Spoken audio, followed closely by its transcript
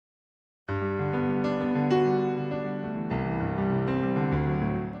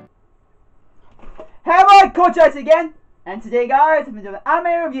Conchite again, and today guys, I'm going to do an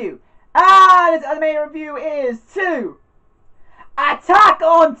anime review, and this anime review is to Attack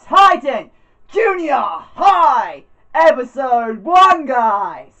on Titan Junior High Episode 1,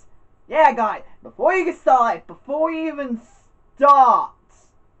 guys. Yeah, guys, before you get started, before you even start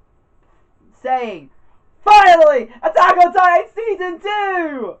saying, finally, Attack on Titan Season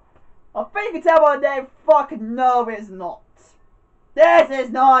 2! I think you can tell by the name, fuck no it's not. This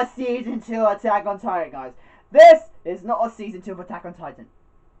is not a Season 2 Attack on Titan, guys. This is not a Season 2 of Attack on Titan.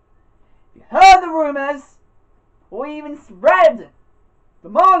 If you heard the rumors, or even read the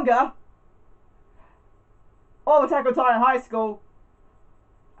manga of Attack on Titan High School,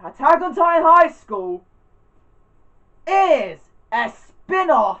 Attack on Titan High School is a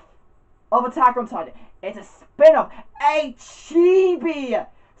spin-off of Attack on Titan. It's a spin-off, a chibi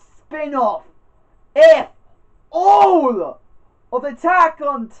spin-off. If all of the Attack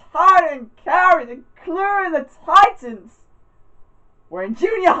on Titan characters, including the Titans, were in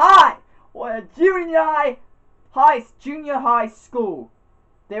junior high, or a junior high school.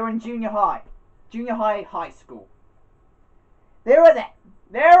 They were in junior high school. They were there.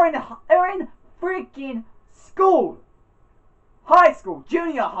 They're in freaking school, high school,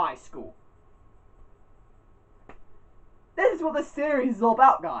 junior high school. This is what the series is all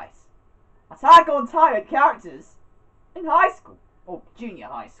about, guys. Attack on Titan characters in high school, or junior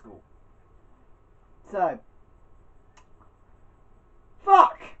high school. So,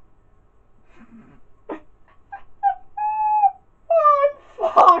 fuck. Oh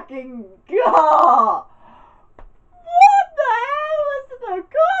fucking god! What the hell is the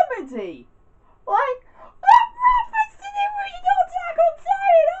comedy? Like, that reference to the original Attack on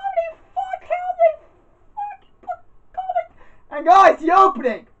Titan! How the fuck hell they fucking put comic? And guys, the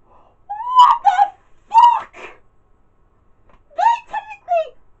opening! What the fuck? They technically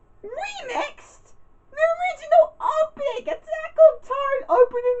remixed the original opening, Attack on Titan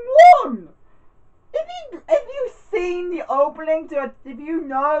opening 1! If you've seen the opening to, if you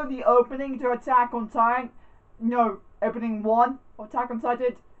know the opening to Attack on Titan, no, opening 1 of Attack on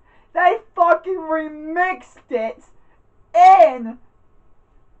Titan, they fucking remixed it in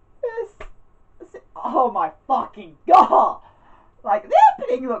this, oh my fucking god! Like, the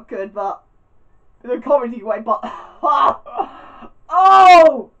opening looked good, but, in a comedy way, but,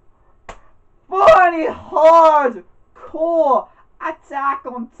 oh! Funny, hardcore Attack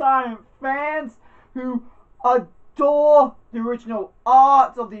on Titan fans who adore the original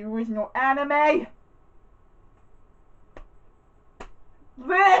art of the original anime.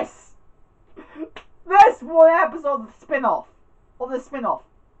 This one episode of the spin-off. Well,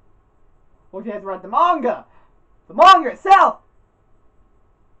 you guys read the manga. The manga itself,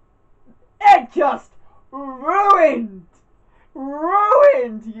 it just ruined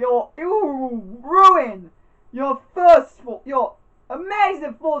your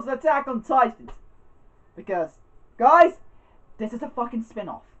amazing thoughts of Attack on Titan. Because, guys, this is a fucking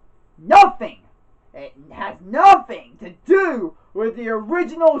spin-off. It has nothing to do with the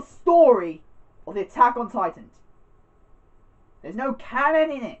original story of the Attack on Titan. There's no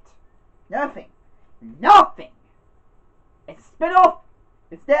canon in it. Nothing. It's a spin-off.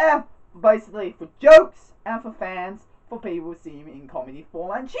 It's there, basically, for jokes and for fans, for people seeing it in comedy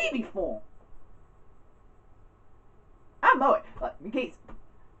form and chibi form. I know it. Like, Mikisa.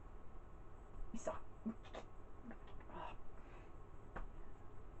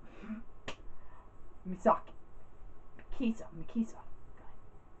 Mikisa.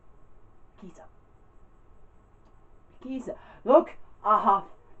 Look, fucking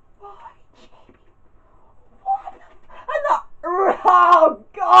chibi. What the oh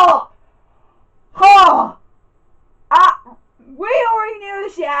god! We already knew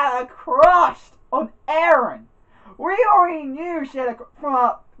that she had a crush on Eren. We already knew she had a from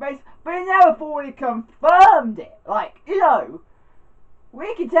her face, but we never fully confirmed it. Like, you know,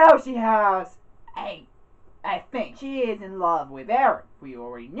 we can tell she has I think she is in love with Eren. We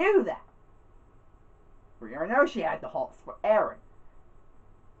already knew that. We already know she had the hots for Eren.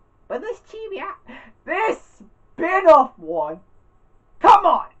 But this this spin-off one, come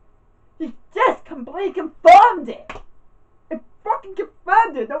on! He just completely confirmed it! It fucking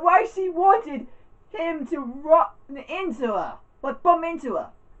confirmed it! The way she wanted him to run into her! Like, bump into her!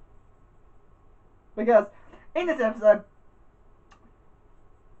 Because, in this episode,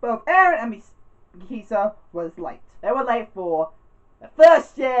 both Eren and Mikisa was late. They were late for the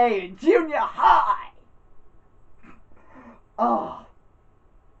first day in junior high! Oh.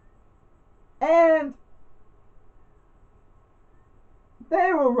 And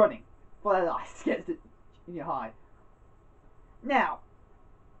they were running for their lives to get to junior high. Now,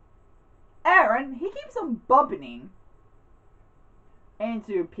 Eren, he keeps on bumping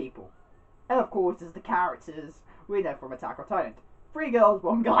into people. And of course, there's the characters we know from Attack on Titan. 3 girls,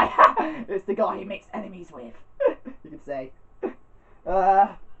 1 guy. It's the guy he makes enemies with, you could say.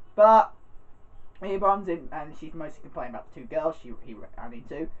 But he runs in, and she's mostly complaining about the 2 girls he ran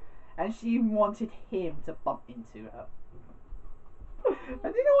into, and she wanted him to bump into her.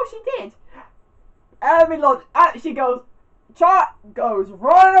 And you know what she did? She goes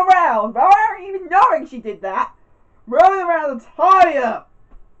running around, without even knowing she did that, running around the entire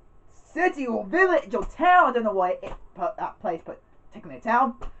city or village or town. I don't know why it put that place, but technically a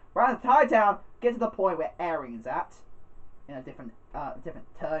town. Around the entire town, get to the point where Eren's at, in a different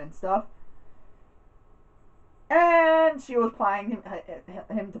turn and stuff. And she was planning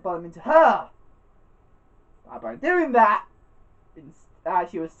him to bump into her. By doing that,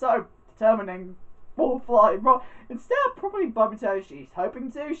 she was so determined and full flight. Instead of probably bumping into her, she's hoping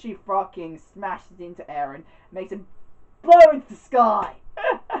to, she fucking smashes into Eren, makes him blow into the sky.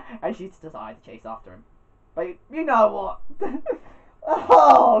 And she decided to chase after him. But you know what?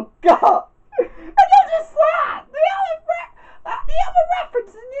 Oh god! And not just that! The other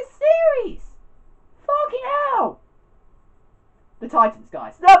references in this series! Fucking hell! The Titans,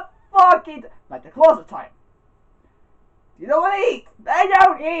 guys. The fucking... like the Claws of Titan. You know what they eat? They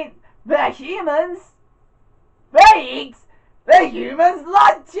don't eat the humans! They eat the humans'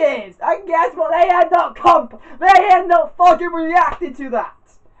 lunches! And guess what? They end up fucking reacting to that!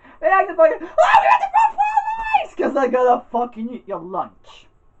 They end up fucking... oh, we have to run for our lives! Because they're gonna fucking eat your lunch.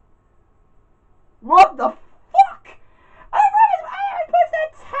 What the fuck? And Eren supposed to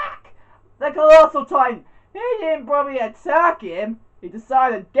attack the Colossal Titan. He didn't probably attack him. He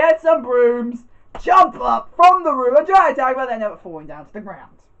decided to get some brooms, jump up from the roof and try to attack, but then never falling down to the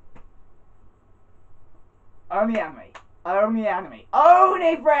ground. Only anime. Only anime.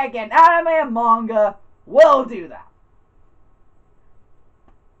 Only freaking anime and manga will do that.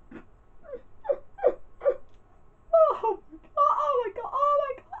 Oh my god.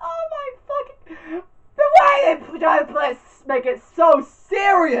 Oh my fucking... the way they try to make it so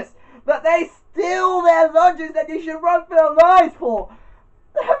serious that they steal their lunches that they should run for their lives for.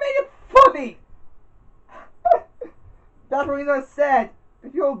 That made it funny. That's the reason I said,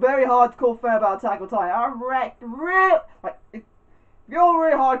 if you're a very hardcore fan about Attack on Titan, if you're a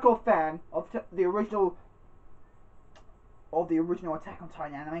really hardcore fan of the original Attack on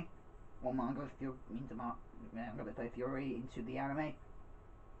Titan anime, or manga, if you're into if you're really into the anime,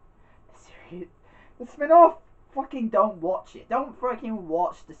 the spin-off, fucking don't watch it. Don't freaking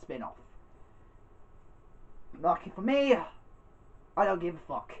watch the spin-off. Lucky for me, I don't give a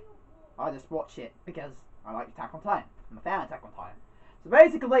fuck. I just watch it because I like Attack on Titan. I'm a fan of Attack on Titan. So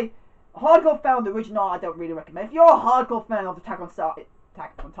basically, a hardcore fan of the original I don't really recommend. If you're a hardcore fan of the Attack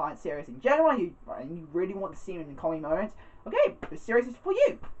on Titan series in general, and you really want to see them in comic moments, okay, this series is for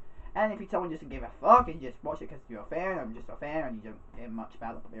you. And if you tell me just to give a fuck and just watch it because you're a fan, I'm just a fan, and you don't care much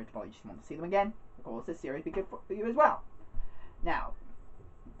about them, but you probably just want to see them again, of course this series will be good for you as well. Now,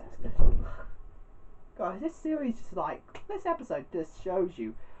 guys, this series just like, this episode just shows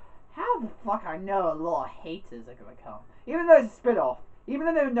you how the fuck I know a lot of haters are gonna come. Even though it's a spin-off, even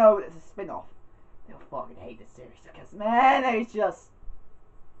though they know it's a spin-off, they'll fucking hate this series because, man, it's just...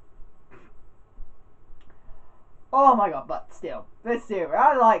 oh my god, but still, this series,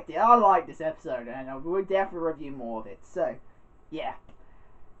 I liked it, I liked this episode, and I will definitely review more of it, so, yeah.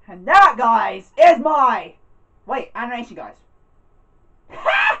 And that, guys, is my... wait, animation, guys.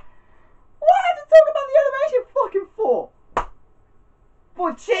 Ha! What do I have to talk about the animation fucking for?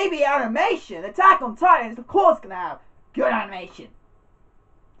 For chibi animation, Attack on Titan is of course gonna have good animation.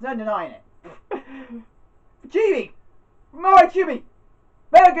 There's no denying it. Chibi! More chibi!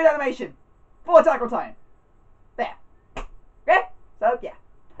 Very good animation for Attack on Titan. There. Okay? So, yeah.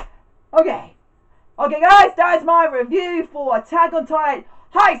 Okay. Okay, guys, that is my review for Attack on Titan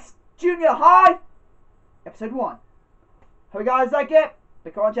Heist Junior High Episode 1. Hope you guys like it.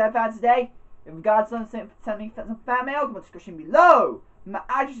 The current chat fans today. If you guys want to send me some fan mail, comment description below. My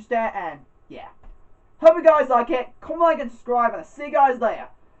address is there, and yeah. Hope you guys like it. Comment, like, and subscribe, and I'll see you guys later.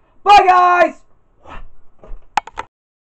 Bye, guys!